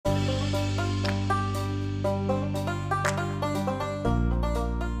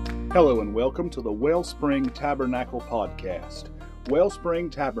Hello and welcome to the Wellspring Tabernacle Podcast. Wellspring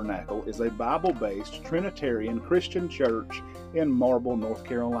Tabernacle is a Bible-based Trinitarian Christian church in Marble, North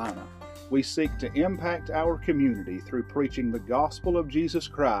Carolina. We seek to impact our community through preaching the gospel of Jesus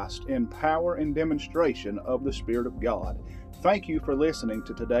Christ in power and demonstration of the Spirit of God. Thank you for listening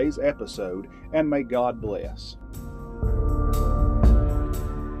to today's episode, and may God bless.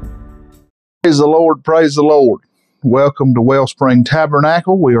 Praise the Lord, praise the Lord. Welcome to Wellspring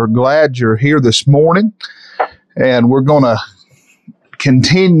Tabernacle. We are glad you're here this morning, and we're going to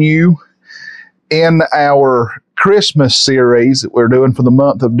continue in our Christmas series that we're doing for the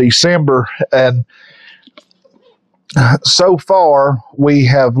month of December. And so far, we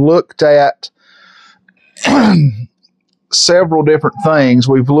have looked at several different things.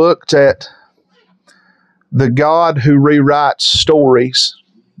 We've looked at the God who rewrites stories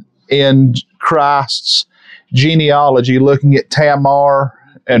in Christ's genealogy, looking at Tamar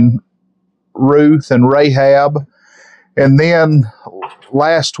and Ruth and Rahab. And then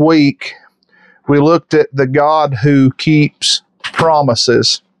last week, we looked at the God who keeps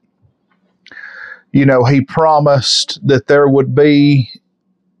promises. You know, he promised that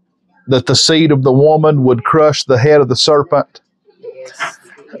that the seed of the woman would crush the head of the serpent.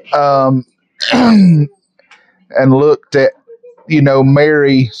 And looked at,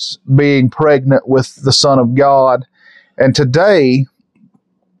 Mary being pregnant with the Son of God. And today,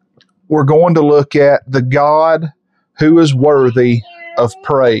 we're going to look at the God who is worthy of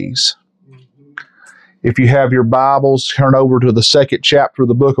praise. If you have your Bibles, turn over to the second chapter of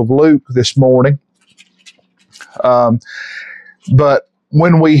the book of Luke this morning. But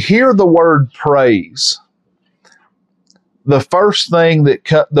when we hear the word praise, the first thing that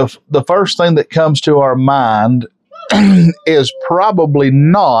comes to our mind is probably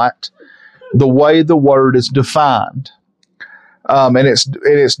not the way the word is defined. And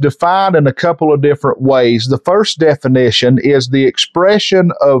it's defined in a couple of different ways. The first definition is the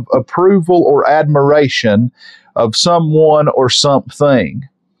expression of approval or admiration of someone or something.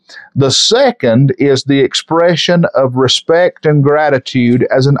 The second is the expression of respect and gratitude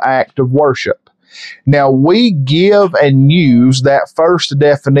as an act of worship. Now, we give and use that first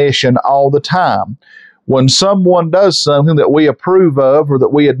definition all the time. When someone does something that we approve of or that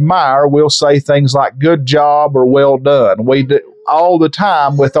we admire, we'll say things like good job or well done. We do all the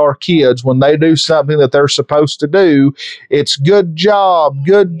time with our kids. When they do something that they're supposed to do, it's good job,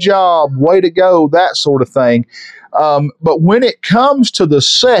 way to go, that sort of thing. But when it comes to the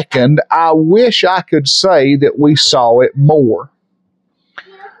second, I wish I could say that we saw it more.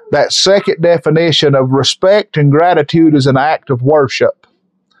 That second definition of respect and gratitude as an act of worship.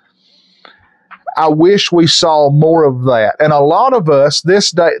 I wish we saw more of that. And a lot of us, this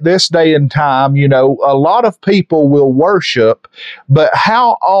day and time, a lot of people will worship, but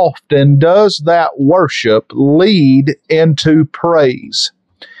how often does that worship lead into praise?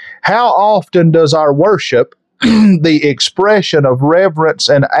 How often does our worship, the expression of reverence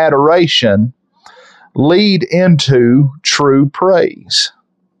and adoration, lead into true praise?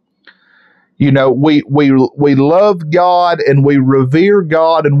 We love God and we revere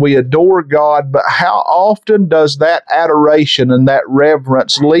God and we adore God, but how often does that adoration and that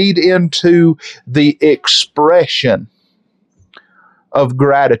reverence lead into the expression of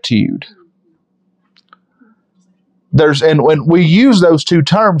gratitude? And when we use those two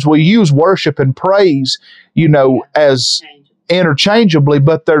terms, we use worship and praise, as interchangeably,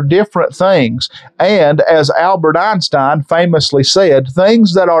 but they're different things. And as Albert Einstein famously said,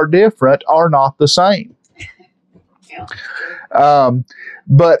 things that are different are not the same.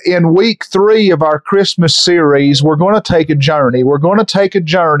 But in week 3 of our Christmas series, we're going to take a journey. We're going to take a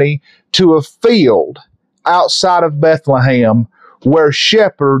journey to a field outside of Bethlehem where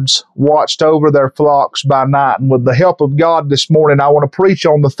shepherds watched over their flocks by night. And with the help of God this morning, I want to preach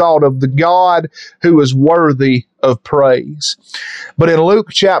on the thought of the God who is worthy of praise. But in Luke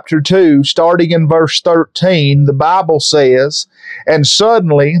chapter 2, starting in verse 13, the Bible says, "And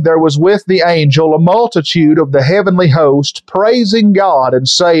suddenly there was with the angel a multitude of the heavenly host, praising God and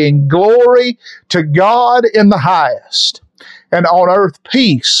saying, Glory to God in the highest, and on earth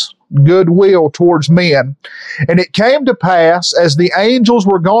peace, goodwill towards men. And it came to pass, as the angels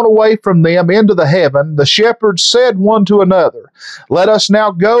were gone away from them into the heaven, the shepherds said one to another, Let us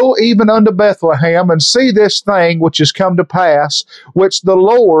now go even unto Bethlehem, and see this thing which is come to pass, which the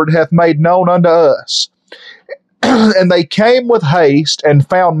Lord hath made known unto us. And they came with haste, and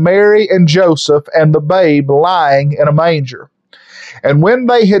found Mary and Joseph and the babe lying in a manger. And when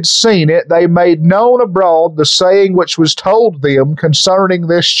they had seen it, they made known abroad the saying which was told them concerning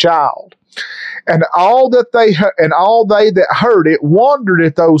this child. And all they that heard it wondered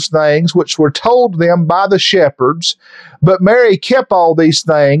at those things which were told them by the shepherds. But Mary kept all these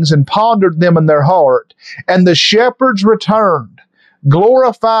things and pondered them in their heart. And the shepherds returned,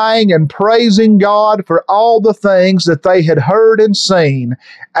 glorifying and praising God for all the things that they had heard and seen,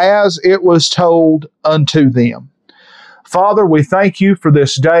 as it was told unto them. Father, we thank you for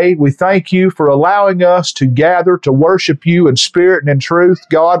this day. We thank you for allowing us to gather to worship you in spirit and in truth.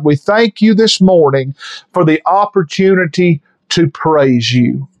 God, we thank you this morning for the opportunity to praise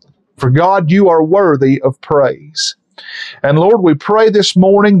you. For God, you are worthy of praise. And Lord, we pray this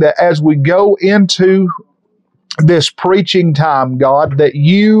morning that as we go into this preaching time, God, that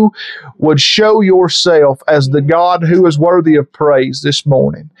you would show yourself as the God who is worthy of praise this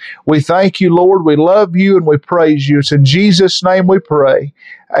morning. We thank you, Lord. We love you and we praise you. It's in Jesus' name we pray.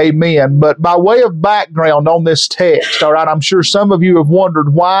 Amen. But by way of background on this text, all right, I'm sure some of you have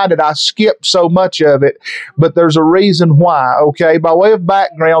wondered, why did I skip so much of it? But there's a reason why, okay? By way of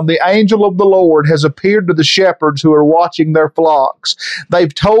background, the angel of the Lord has appeared to the shepherds who are watching their flocks.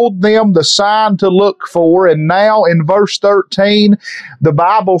 They've told them the sign to look for, and now in verse 13, the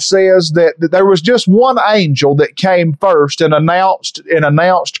Bible says that there was just one angel that came first and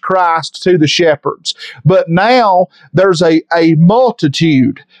announced Christ to the shepherds. But now there's a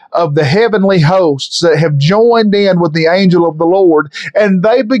multitude of the heavenly hosts that have joined in with the angel of the Lord, and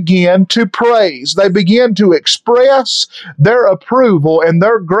they begin to praise. They begin to express their approval and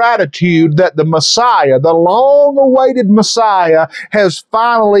their gratitude that the Messiah, the long-awaited Messiah, has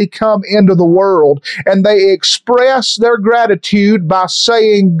finally come into the world. And they express their gratitude by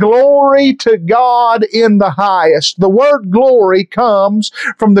saying, "Glory to God in the highest." The word glory comes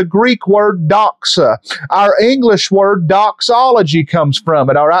from the Greek word doxa. Our English word doxology comes from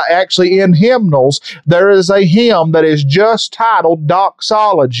it. All right, actually in hymnals, there is a hymn that is just titled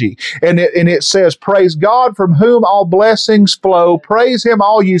Doxology, and it says, "Praise God from whom all blessings flow. Praise him,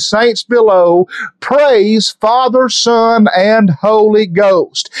 all you saints below. Praise Father, Son, and Holy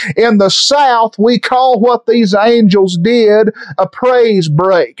Ghost." In the South, we call what these angels did a praise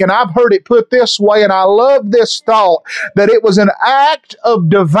break, and I've heard it put this way, and I love this thought, that it was an act of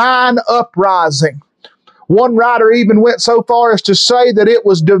divine uprising. One writer even went so far as to say that it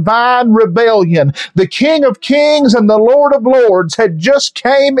was divine rebellion. The King of Kings and the Lord of Lords had just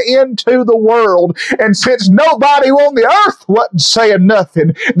came into the world, and since nobody on the earth wasn't saying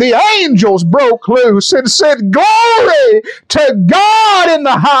nothing, the angels broke loose and said, "Glory to God in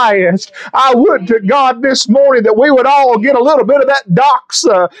the highest." I would to God this morning that we would all get a little bit of that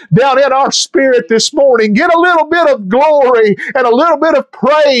doxa down in our spirit this morning. Get a little bit of glory and a little bit of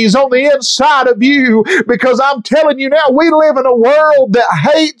praise on the inside of you, because I'm telling you now, we live in a world that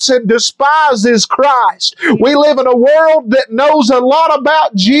hates and despises Christ. We live in a world that knows a lot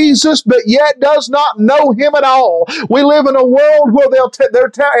about Jesus, but yet does not know him at all. We live in a world where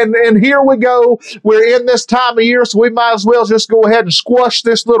and here we go. We're in this time of year, so we might as well just go ahead and squash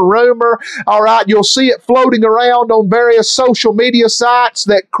this little rumor. All right, you'll see it floating around on various social media sites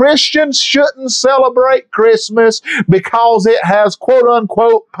that Christians shouldn't celebrate Christmas because it has quote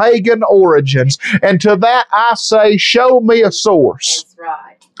unquote pagan origins. And to that I say, show me a source. That's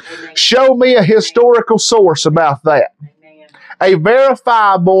right. Amen. Show me a historical source about that. Amen. A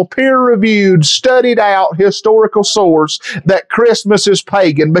verifiable, peer-reviewed, studied-out historical source that Christmas is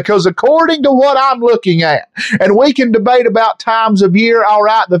pagan. Because according to what I'm looking at, and we can debate about times of year, all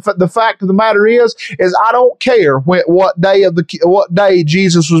right, the fact of the matter is I don't care what day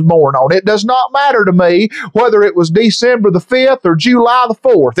Jesus was born on. It does not matter to me whether it was December the 5th or July the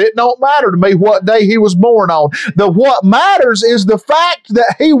 4th. It don't matter to me what day he was born on. What matters is the fact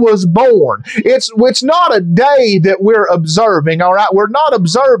that he was born. It's not a day that we're observing. All right, we're not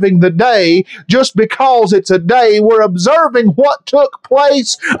observing the day just because it's a day. We're observing what took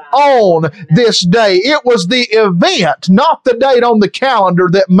place on this day. It was the event, not the date on the calendar,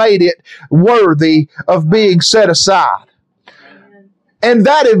 that made it worthy of being set aside. And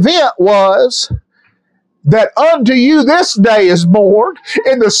that event was that unto you this day is born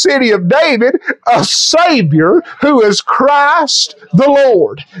in the city of David a Savior who is Christ the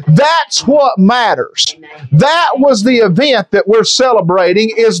Lord. That's what matters. That was the event that we're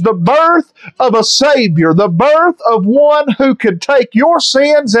celebrating, is the birth of a Savior, the birth of one who could take your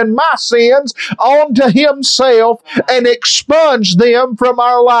sins and my sins onto himself and expunge them from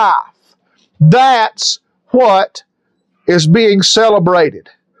our life. That's what is being celebrated.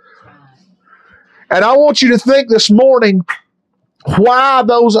 And I want you to think this morning why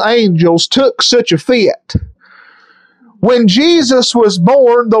those angels took such a fit. When Jesus was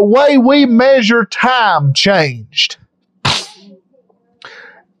born, the way we measure time changed.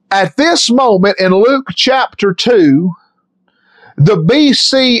 At this moment in Luke chapter 2, the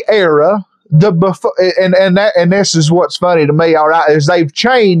BC era, and this is what's funny to me, all right, is they've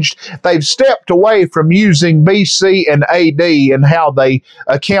stepped away from using BC and AD and how they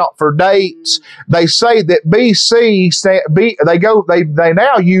account for dates. They say that they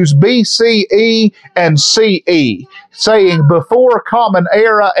now use BCE and CE, saying before common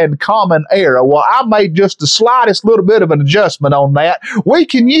era and common era. Well, I made just the slightest little bit of an adjustment on that. We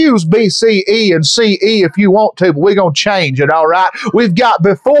can use BCE and CE if you want to, but we're going to change it, all right? We've got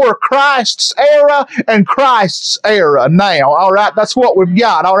before Christ's era and Christ's era now, all right? That's what we've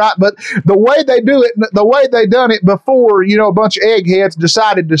got, all right? But the way they do it, the way they done it before, a bunch of eggheads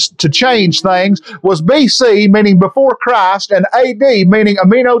decided to change things, was BC, meaning before Christ, and AD, meaning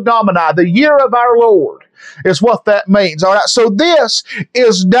Anno Domini, the year of our Lord, is what that means. All right. So this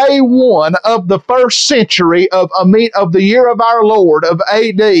is day one of the first century of the year of our Lord, of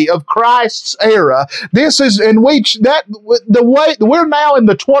AD, of Christ's era. This is in which we're now in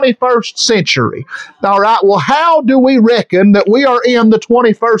the 21st century. All right. Well, how do we reckon that we are in the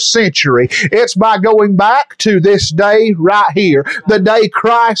 21st century? It's by going back to this day right here, the day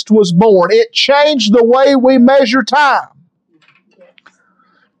Christ was born. It changed the way we measure time.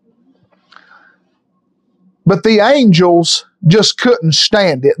 But the angels just couldn't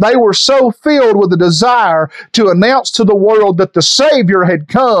stand it. They were so filled with a desire to announce to the world that the Savior had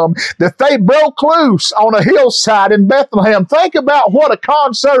come that they broke loose on a hillside in Bethlehem. Think about what a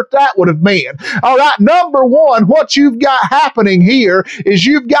concert that would have been. All right, number one, what you've got happening here is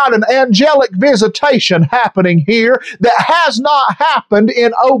you've got an angelic visitation happening here that has not happened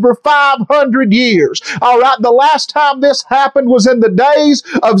in over 500 years. All right, the last time this happened was in the days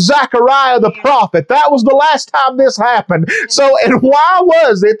of Zechariah the prophet. That was the last time this happened. So, and why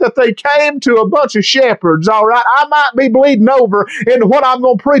was it that they came to a bunch of shepherds? All right, I might be bleeding over into what I'm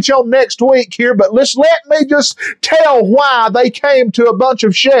going to preach on next week here, but let me just tell why they came to a bunch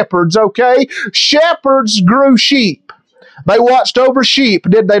of shepherds, okay? Shepherds grew sheep. They watched over sheep,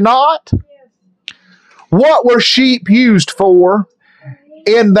 did they not? What were sheep used for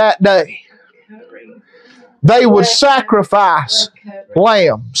in that day? They would sacrifice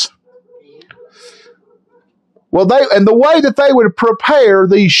lambs. Well, the way that they would prepare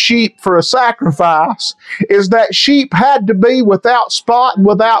these sheep for a sacrifice is that sheep had to be without spot and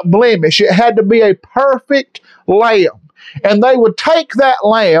without blemish. It had to be a perfect lamb. And they would take that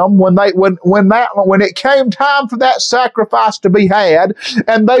lamb when it came time for that sacrifice to be had,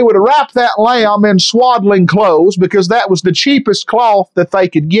 and they would wrap that lamb in swaddling clothes because that was the cheapest cloth that they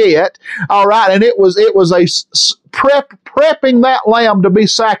could get. All right, and it was prepping that lamb to be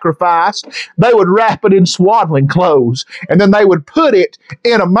sacrificed. They would wrap it in swaddling clothes, and then they would put it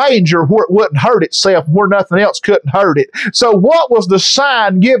in a manger where it wouldn't hurt itself, where nothing else couldn't hurt it. So what was the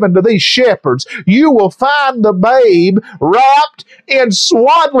sign given to these shepherds? You will find the babe wrapped in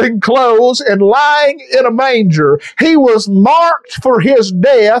swaddling clothes and lying in a manger. He was marked for his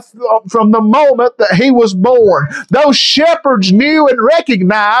death from the moment that he was born. Those shepherds knew and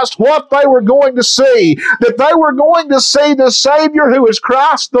recognized what they were going to see, that they were going to see the Savior who is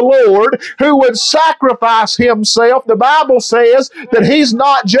Christ the Lord, who would sacrifice himself. The Bible says that he's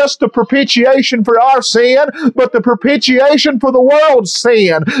not just the propitiation for our sin, but the propitiation for the world's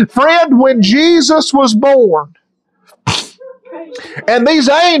sin. Friend, when Jesus was born, and these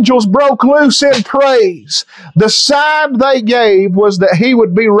angels broke loose in praise, the sign they gave was that he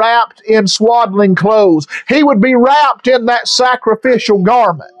would be wrapped in swaddling clothes. He would be wrapped in that sacrificial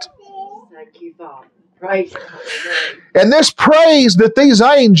garment. Thank you, Father. Praise God. And this praise that these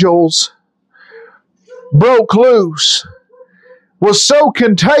angels broke loose was so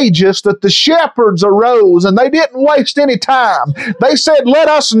contagious that the shepherds arose and they didn't waste any time. They said, let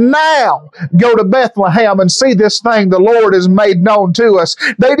us now go to Bethlehem and see this thing the Lord has made known to us.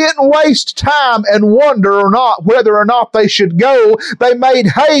 They didn't waste time and wonder whether or not they should go. They made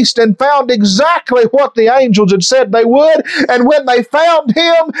haste and found exactly what the angels had said they would. And when they found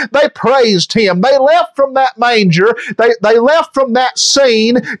him, they praised him. They left from that manger. They left from that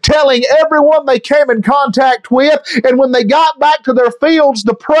scene telling everyone they came in contact with. And when they got back to their fields,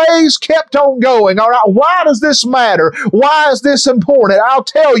 the praise kept on going. All right, why does this matter? Why is this important? I'll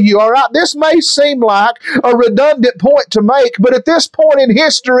tell you, all right, this may seem like a redundant point to make, but at this point in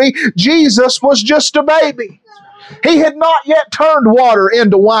history, Jesus was just a baby. He had not yet turned water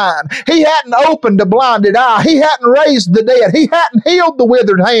into wine. He hadn't opened a blinded eye. He hadn't raised the dead. He hadn't healed the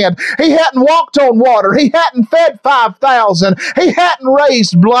withered hand. He hadn't walked on water. He hadn't fed 5,000. He hadn't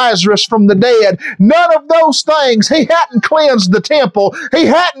raised Lazarus from the dead. None of those things. He hadn't cleansed the temple. He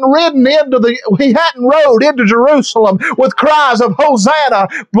hadn't rode into Jerusalem with cries of Hosanna.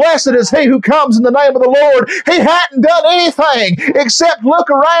 Blessed is he who comes in the name of the Lord. He hadn't done anything except look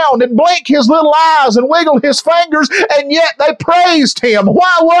around and blink his little eyes and wiggle his fingers, and yet they praised him.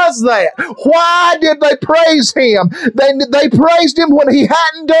 Why was that? Why did they praise him? They praised him when he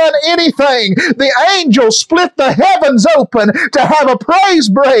hadn't done anything. The angels split the heavens open to have a praise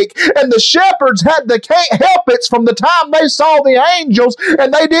break, and the shepherds had the can't help it from the time they saw the angels,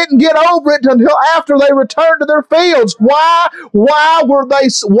 and they didn't get over it until after they returned to their fields. Why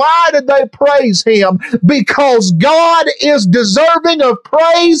did they praise him? Because God is deserving of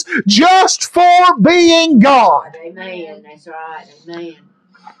praise just for being God. Amen. That's right. Amen.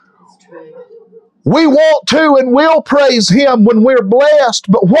 That's true. We want to and will praise him when we're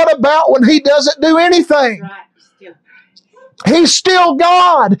blessed, but what about when he doesn't do anything? Right. Still. He's still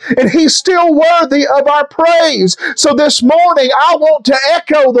God, and he's still worthy of our praise. So this morning, I want to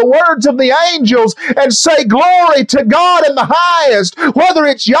echo the words of the angels and say, glory to God in the highest. Whether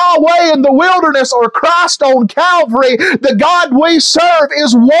it's Yahweh in the wilderness or Christ on Calvary, the God we serve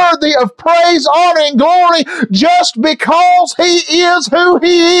is worthy of praise, honor, and glory just because he is who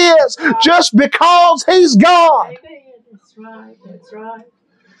he is, just because he's God. Amen. That's right. That's right.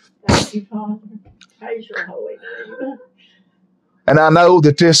 Thank you, Father. Praise your holy name. And I know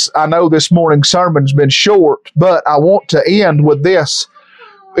this morning's sermon's been short, but I want to end with this.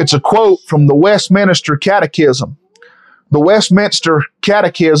 It's a quote from the Westminster Catechism. The Westminster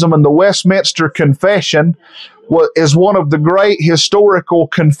Catechism and the Westminster Confession is one of the great historical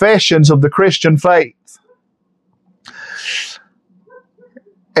confessions of the Christian faith.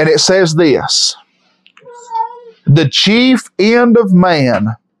 And it says this: the chief end of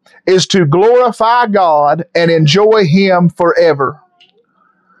man is to glorify God and enjoy him forever.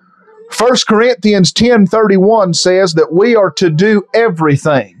 1 Corinthians 10:31 says that we are to do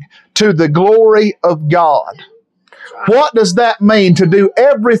everything to the glory of God. What does that mean, to do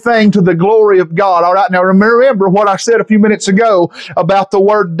everything to the glory of God? All right, now remember what I said a few minutes ago about the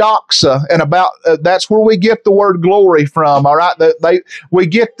word doxa, and about that's where we get the word glory from. All right, we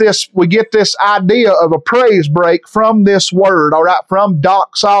get this idea of a praise break from this word. All right, from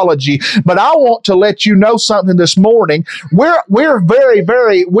doxology. But I want to let you know something this morning. We're very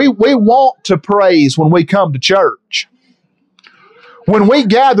we want to praise when we come to church. When we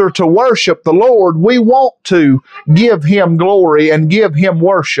gather to worship the Lord, we want to give him glory and give him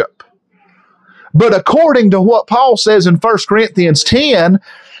worship. But according to what Paul says in 1 Corinthians 10,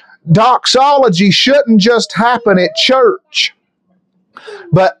 doxology shouldn't just happen at church,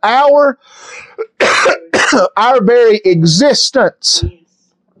 but our very existence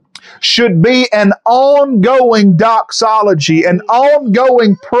should be an ongoing doxology, an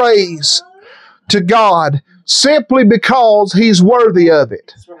ongoing praise to God, simply because he's worthy of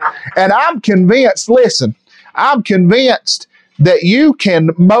it. And I'm convinced that you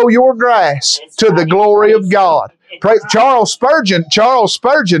can mow your grass to the glory of God. Charles Spurgeon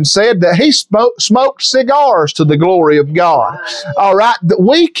said that he smoked cigars to the glory of God. All right, that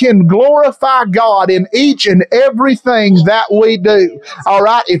we can glorify God in each and everything that we do. All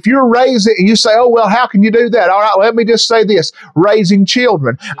right, if you're raising, you say, oh, well, how can you do that? All right, let me just say this: raising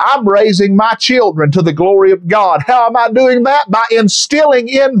children. I'm raising my children to the glory of God. How am I doing that? By instilling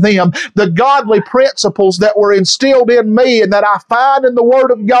in them the godly principles that were instilled in me and that I find in the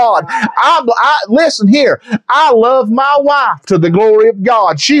Word of God. Listen here, I love my wife to the glory of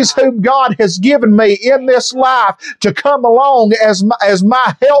God. She's whom God has given me in this life to come along as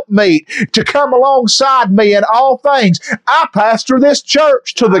my helpmeet, to come alongside me in all things. I pastor this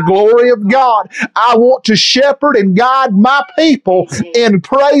church to the glory of God. I want to shepherd and guide my people in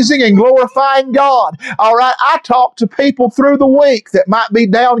praising and glorifying God. All right, I talk to people through the week that might be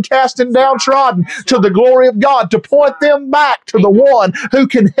downcast and downtrodden to the glory of God, to point them back to the one who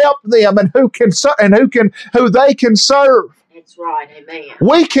can help them and who they can serve. That's right. Amen.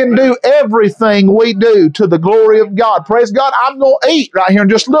 We can do everything we do to the glory of God. Praise God. I'm going to eat right here in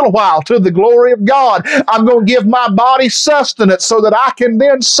just a little while to the glory of God. I'm going to give my body sustenance so that I can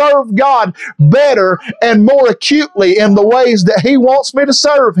then serve God better and more acutely in the ways that he wants me to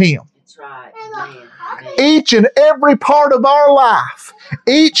serve him. That's right. Amen. Amen. Each and every part of our life,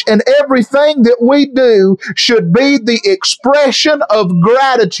 each and everything that we do should be the expression of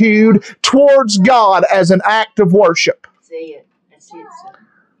gratitude towards God as an act of worship. See it. That's it, son.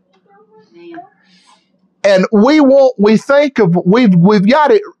 Amen. And we've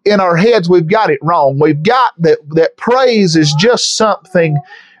got it in our heads, we've got it wrong. We've got that praise is just something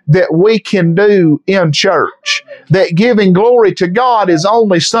that we can do in church. That giving glory to God is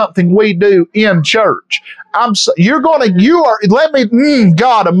only something we do in church. God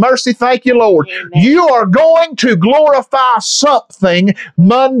of mercy, thank you, Lord. Amen. You are going to glorify something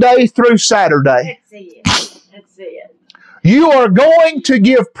Monday through Saturday. That's it. That's it. You are going to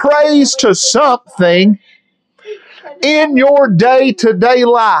give praise to something in your day-to-day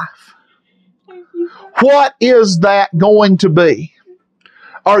life. What is that going to be?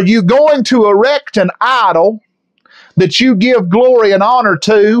 Are you going to erect an idol that you give glory and honor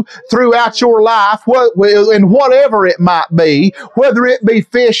to throughout your life, and whatever it might be, whether it be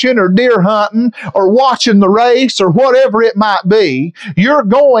fishing or deer hunting or watching the race or whatever it might be, you're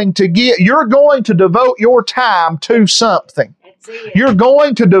going to devote your time to something. That's it. You're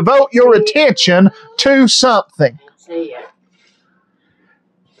going to devote your attention to something. That's it.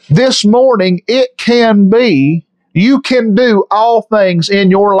 This morning, it can be, you can do all things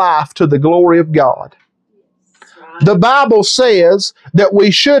in your life to the glory of God. That's right. The Bible says that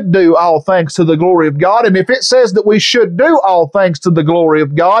we should do all things to the glory of God, and if it says that we should do all things to the glory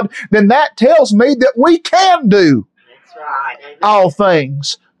of God, then that tells me that we can do That's right. Amen. all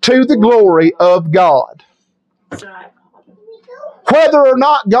things to the glory of God. That's right. Whether or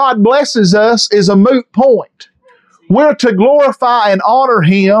not God blesses us is a moot point. We're to glorify and honor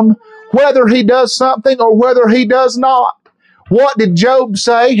Him whether He does something or whether He does not. What did Job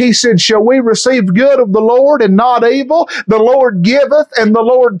say? He said, shall we receive good of the Lord and not evil? The Lord giveth and the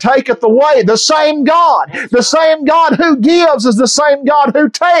Lord taketh away. The same God. The same God who gives is the same God who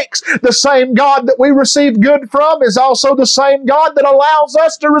takes. The same God that we receive good from is also the same God that allows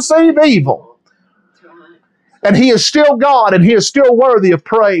us to receive evil. That's right. And He is still God, and He is still worthy of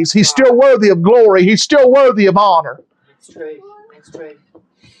praise. He's still worthy of glory. He's still worthy of honor. That's true. That's true.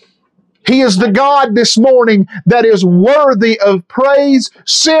 He is the God this morning that is worthy of praise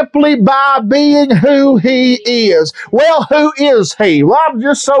simply by being who He is. Well, who is He? Well, I'm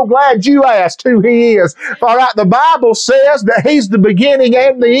just so glad you asked who He is. All right, the Bible says that He's the beginning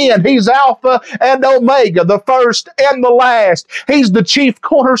and the end. He's Alpha and Omega, the first and the last. He's the chief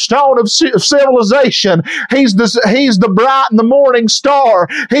cornerstone of civilization. He's the bright and the morning star.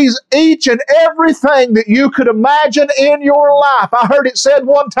 He's each and everything that you could imagine in your life. I heard it said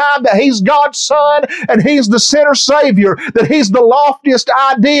one time that He's God's Son and He's the sinner Savior, that He's the loftiest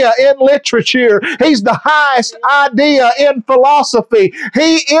idea in literature. He's the highest idea in philosophy.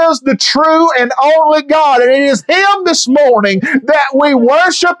 He is the true and only God, and it is Him this morning that we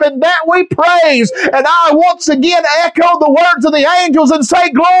worship and that we praise. And I once again echo the words of the angels and say,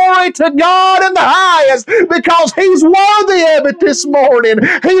 glory to God in the highest, because He's worthy of it this morning.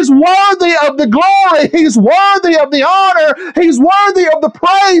 He's worthy of the glory. He's worthy of the honor. He's worthy of the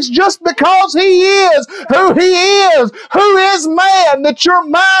praise just because He is who He is. Who is man that you're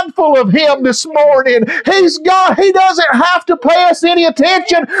mindful of Him this morning? He's God. He doesn't have to pay us any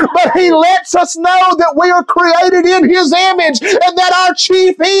attention, but He lets us know that we are created in His image and that our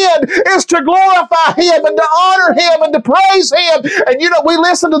chief end is to glorify Him and to honor Him and to praise Him. And you know, we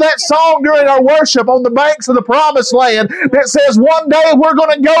listened to that song during our worship on the banks of the promised land that says one day we're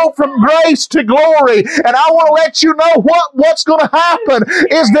going to go from grace to glory. And I want to let you know what's going to happen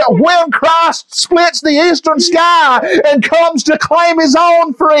is that when Christ splits the eastern sky and comes to claim His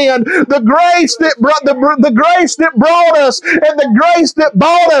own friend, the grace that brought us and the grace that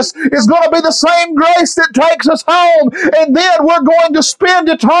bought us is going to be the same grace that takes us home. And then we're going to spend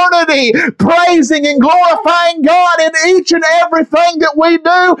eternity praising and glorifying God in each and everything that we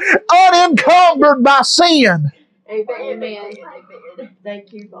do, unencumbered by sin. Amen. Amen.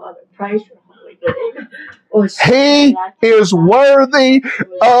 Thank you, Father. Praise your holy name. Oh, He is worthy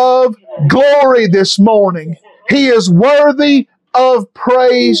of glory this morning. He is worthy of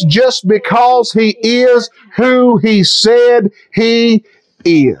praise just because He is who He said He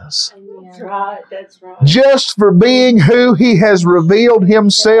is. That's right. That's right. Just for being who He has revealed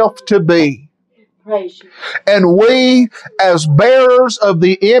Himself to be. Praise you. And we, as bearers of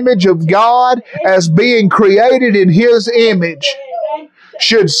the image of God, as being created in His image,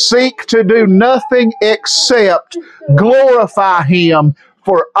 should seek to do nothing except glorify Him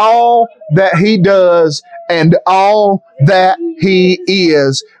for all that He does and all that He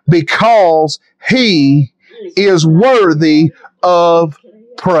is, because He is worthy of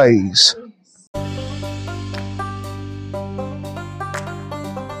praise.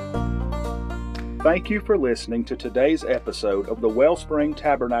 Thank you for listening to today's episode of the Wellspring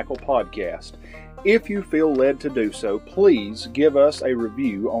Tabernacle Podcast. If you feel led to do so, please give us a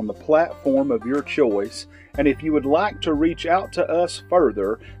review on the platform of your choice. And if you would like to reach out to us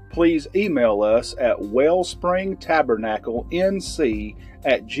further, please email us at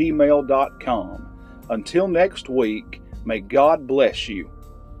wellspringtabernaclenc@gmail.com. Until next week, may God bless you.